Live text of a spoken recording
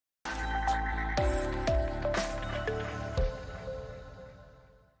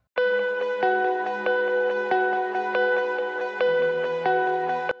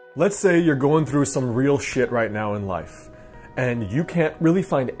Let's say you're going through some real shit right now in life, and you can't really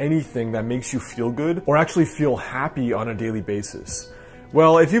find anything that makes you feel good or actually feel happy on a daily basis.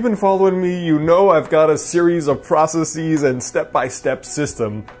 Well, if you've been following me, you know I've got a series of processes and step-by-step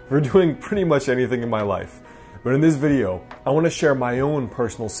system for doing pretty much anything in my life. But in this video, I want to share my own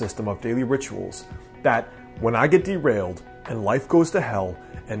personal system of daily rituals that when I get derailed and life goes to hell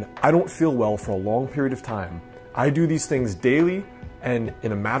and I don't feel well for a long period of time, I do these things daily, and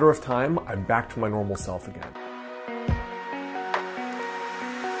in a matter of time, I'm back to my normal self again.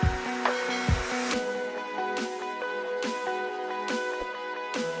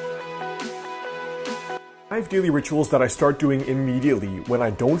 5 daily rituals that I start doing immediately when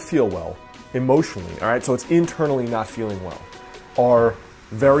I don't feel well, emotionally, alright, so it's internally not feeling well, are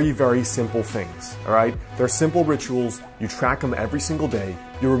very, very simple things, alright? They're simple rituals, you track them every single day,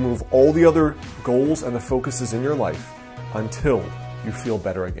 you remove all the other goals and the focuses in your life until you feel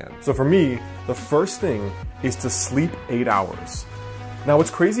better again. So for me, the first thing is to sleep 8 hours. Now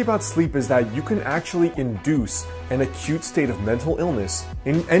what's crazy about sleep is that you can actually induce an acute state of mental illness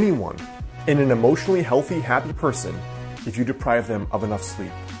in anyone, in an emotionally healthy, happy person, if you deprive them of enough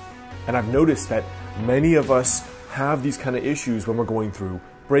sleep. And I've noticed that many of us have these kind of issues when we're going through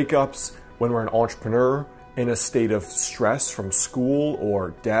breakups, when we're an entrepreneur, in a state of stress from school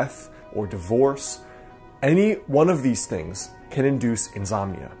or death or divorce. Any one of these things can induce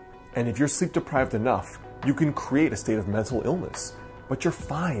insomnia. And if you're sleep deprived enough, you can create a state of mental illness. But you're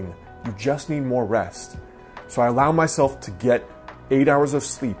fine. You just need more rest. So I allow myself to get 8 hours of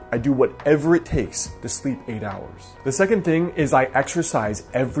sleep. I do whatever it takes to sleep 8 hours. The second thing is I exercise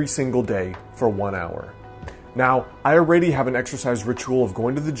every single day for 1 hour. Now, I already have an exercise ritual of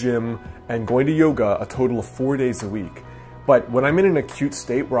going to the gym and going to yoga a total of 4 days a week. But when I'm in an acute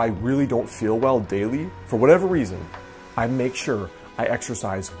state where I really don't feel well daily, for whatever reason, I make sure I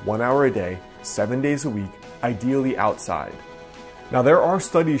exercise 1 hour a day, 7 days a week, ideally outside. Now, there are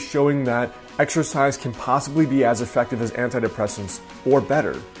studies showing that exercise can possibly be as effective as antidepressants or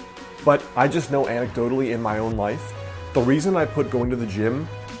better. But I just know anecdotally in my own life, the reason I put going to the gym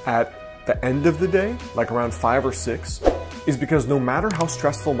at the end of the day, like around 5 or 6, is because no matter how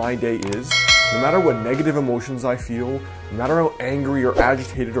stressful my day is, no matter what negative emotions I feel, no matter how angry or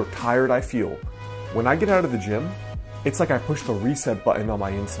agitated or tired I feel, when I get out of the gym, it's like I push the reset button on my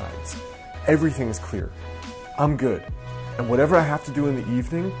insides. Everything is clear. I'm good. And whatever I have to do in the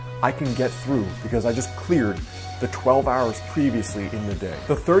evening, I can get through because I just cleared the 12 hours previously in the day.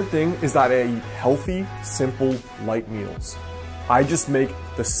 The third thing is that I eat healthy, simple, light meals. I just make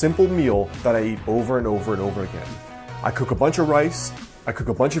the simple meal that I eat over and over and over again. I cook a bunch of rice, I cook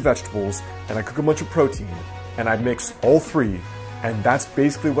a bunch of vegetables, and I cook a bunch of protein, and I mix all three, and that's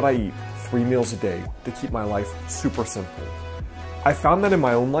basically what I eat 3 meals a day to keep my life super simple. I found that in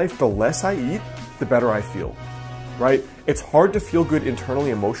my own life, the less I eat, the better I feel, right? It's hard to feel good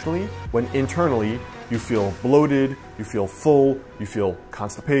internally, emotionally, when internally you feel bloated, you feel full, you feel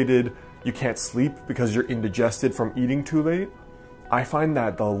constipated, you can't sleep because you're indigested from eating too late. I find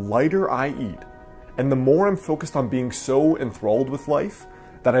that the lighter I eat, and the more I'm focused on being so enthralled with life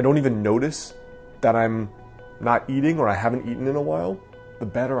that I don't even notice that I'm not eating or I haven't eaten in a while, the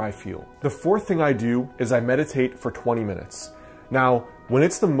better I feel. The fourth thing I do is I meditate for 20 minutes. Now, when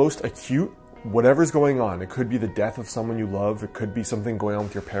it's the most acute, whatever's going on, it could be the death of someone you love, it could be something going on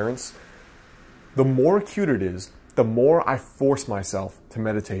with your parents, the more acute it is, the more I force myself to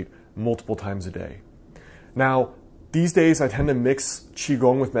meditate multiple times a day. Now, these days I tend to mix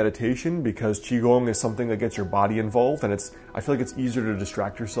Qigong with meditation because Qigong is something that gets your body involved, and I feel like it's easier to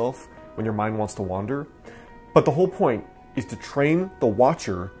distract yourself when your mind wants to wander. But the whole point is to train the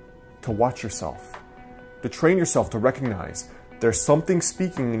watcher to watch yourself. To train yourself to recognize there's something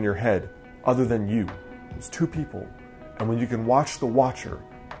speaking in your head other than you. It's 2 people. And when you can watch the watcher,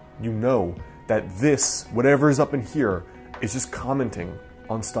 you know that this, whatever is up in here, is just commenting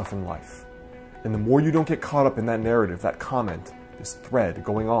on stuff in life. And the more you don't get caught up in that narrative, that comment, this thread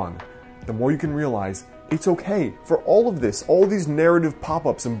going on, the more you can realize it's okay for all of this, all these narrative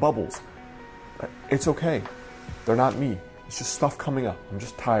pop-ups and bubbles. It's okay. They're not me. It's just stuff coming up. I'm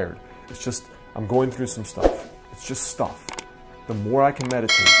just tired. It's just, I'm going through some stuff. It's just stuff. The more I can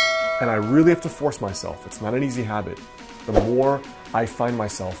meditate, and I really have to force myself, it's not an easy habit, the more I find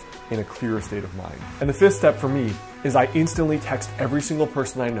myself in a clearer state of mind. And the 5th step for me is I instantly text every single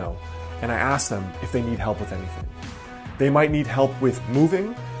person I know, and I ask them if they need help with anything. They might need help with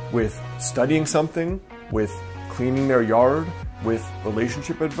moving, with studying something, with cleaning their yard, with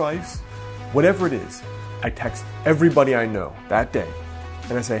relationship advice, whatever it is. I text everybody I know that day,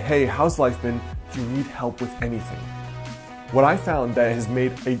 and I say, hey, how's life been? Do you need help with anything? what I found that has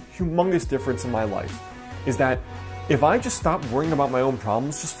made a humongous difference in my life is that if I just stop worrying about my own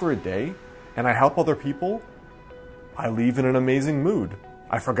problems just for a day and I help other people, I leave in an amazing mood.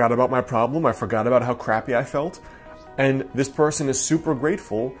 I forgot about my problem, I forgot about how crappy I felt, and this person is super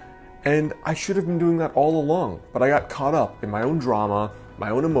grateful, and I should have been doing that all along, but I got caught up in my own drama, my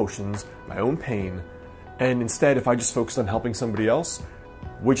own emotions, my own pain, and instead if I just focused on helping somebody else,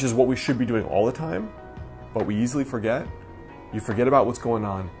 which is what we should be doing all the time, but we easily forget, you forget about what's going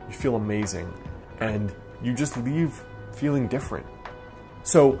on, you feel amazing, and you just leave feeling different.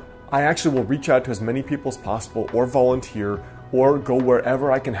 So I actually will reach out to as many people as possible, or volunteer, or go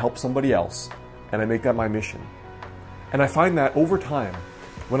wherever I can help somebody else, and I make that my mission. And I find that over time,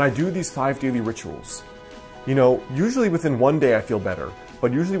 when I do these 5 daily rituals, usually within one day I feel better,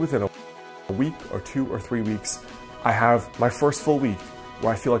 but usually within a week or 2 or 3 weeks, I have my first full week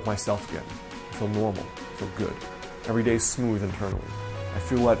where I feel like myself again. I feel normal, I feel good. Every day is smooth internally. I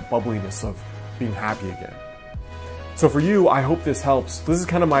feel that bubbliness of being happy again. So for you, I hope this helps. This is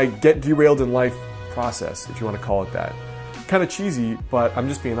kind of my get derailed in life process, if you want to call it that. Kind of cheesy, but I'm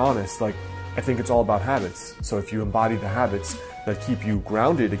just being honest. I think it's all about habits. So if you embody the habits that keep you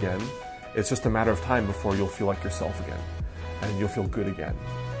grounded again, it's just a matter of time before you'll feel like yourself again and you'll feel good again.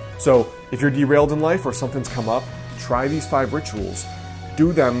 So if you're derailed in life or something's come up, try these 5 rituals.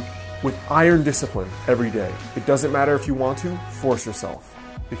 Do them with iron discipline every day. It doesn't matter if you want to, force yourself,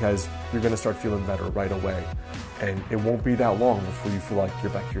 because you're going to start feeling better right away. And it won't be that long before you feel like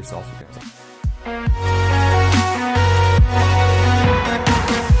you're back to yourself again.